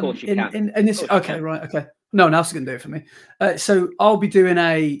 Of course you can. in this. Okay, right. Okay, no one else is going to do it for me. So I'll be doing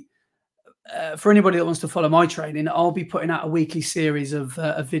for anybody that wants to follow my training, I'll be putting out a weekly series of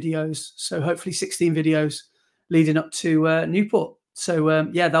videos. So hopefully 16 videos leading up to Newport. So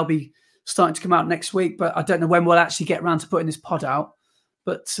yeah, they'll be starting to come out next week, but I don't know when we'll actually get around to putting this pod out.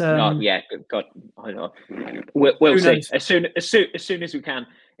 But yeah, God, I know. We'll see as soon as we can.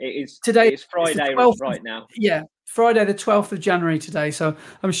 It's Friday right now. Yeah, Friday the 12th of January today. So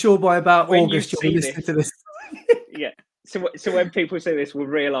I'm sure by about when August you'll be listening to this. Yeah. So when people see this, we'll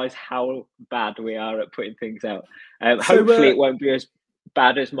realise how bad we are at putting things out. Hopefully, it won't be as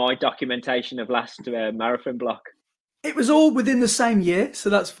bad as my documentation of last marathon block. It was all within the same year, so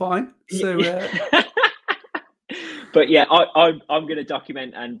that's fine. So, but yeah, I'm going to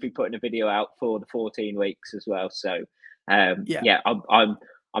document and be putting a video out for the 14 weeks as well. So yeah,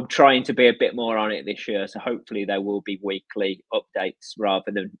 I'm trying to be a bit more on it this year. So hopefully there will be weekly updates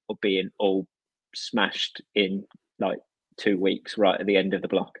rather than being all smashed in like 2 weeks right at the end of the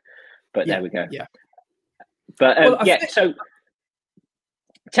block. But there we go. Yeah. But so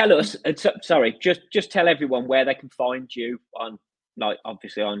tell us, sorry, just tell everyone where they can find you on, like,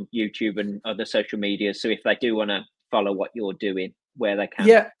 obviously on YouTube and other social media. So if they do want to follow what you're doing, where they can.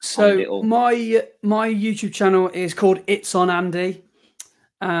 Yeah. So my YouTube channel is called It's on Andy,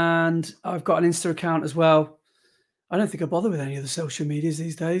 and I've got an Insta account as well. I don't think I bother with any of the social medias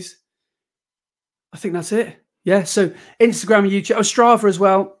these days. I think that's it. Yeah. So Instagram, YouTube, Strava as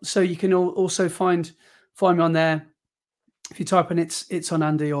well. So you can also find me on there. If you type in it's on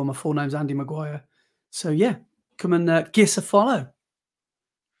Andy, or my full name's Andy Maguire. So yeah, come and give us a follow.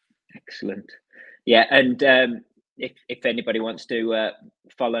 Excellent. Yeah, and if anybody wants to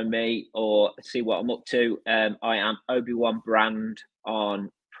follow me or see what I'm up to, I am Obi-Wan Brand on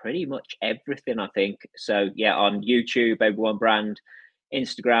pretty much everything, I think. So yeah, on YouTube, Obi-Wan Brand,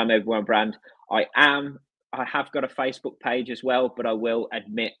 Instagram, Obi-Wan Brand. I have got a Facebook page as well, but I will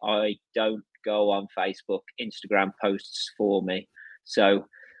admit I don't go on Facebook. Instagram posts for me. So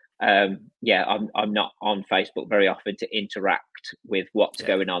yeah, I'm not on Facebook very often to interact with what's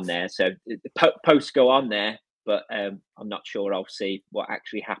going on there. So the posts go on there, but I'm not sure I'll see what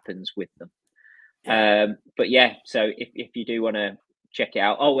actually happens with them. But yeah, so if you do want to check it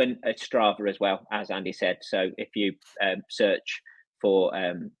out, and Strava as well, as Andy said. So if you search for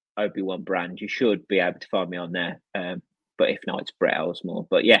Obi-Wan Brand, you should be able to find me on there. But if not, it's Brett Elesmore.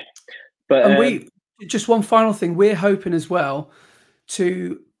 But yeah, and just one final thing, we're hoping as well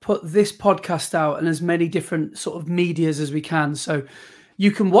to put this podcast out in as many different sort of medias as we can. So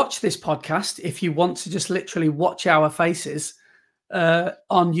you can watch this podcast if you want to just literally watch our faces on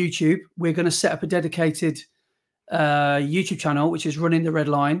YouTube. We're going to set up a dedicated YouTube channel, which is Running the Red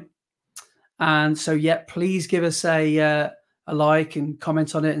Line. And so, yeah, please give us a like and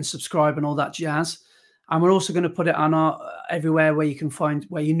comment on it and subscribe and all that jazz. And we're also going to put it on everywhere where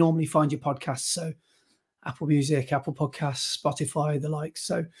you normally find your podcasts. So Apple Music, Apple Podcasts, Spotify, the like.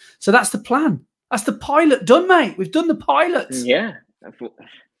 So that's the plan. That's the pilot done, mate. We've done the pilot. Yeah.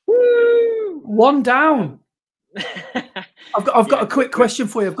 Woo! One down. I've got a quick question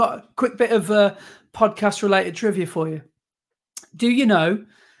for you. I've got a quick bit of podcast related trivia for you. Do you know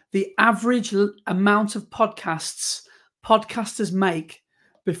the average amount of podcasters make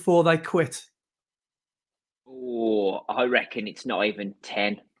before they quit? Oh, I reckon it's not even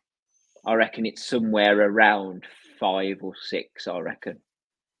 10. I reckon it's somewhere around 5 or 6, I reckon.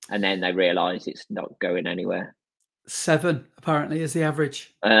 And then they realise it's not going anywhere. 7, apparently, is the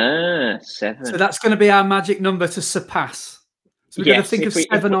average. 7. So that's going to be our magic number to surpass. So we're going to think of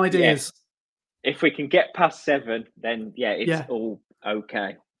 7 ideas. Yeah. If we can get past 7, then it's all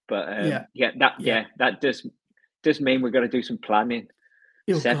okay. But that does mean we're going to do some planning.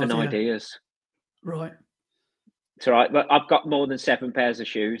 7 ideas. Right. It's all right, but I've got more than 7 pairs of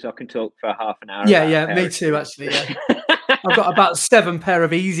shoes. I can talk for half an hour. Yeah, me too, actually. Yeah. I've got about 7 pair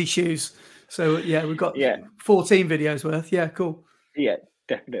of easy shoes. So yeah, we've got 14 videos worth. Yeah, cool. Yeah,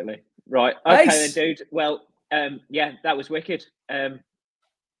 definitely. Right. Okay, then, dude. Well, that was wicked.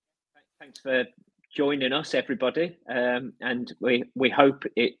 Thanks for joining us, everybody. And we hope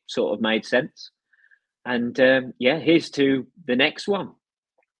it sort of made sense. And here's to the next one.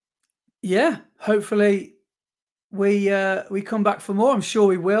 Yeah, hopefully we come back for more. I'm sure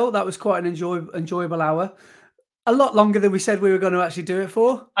we will. That was quite an enjoyable hour. A lot longer than we said we were going to actually do it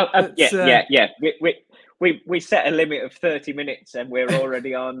for. Yeah. We set a limit of 30 minutes and we're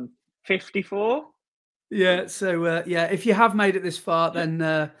already on 54. Yeah. So if you have made it this far,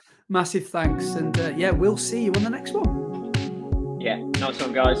 then massive thanks. And we'll see you on the next one. Yeah. Nice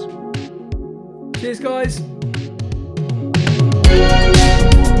one, guys. Cheers, guys.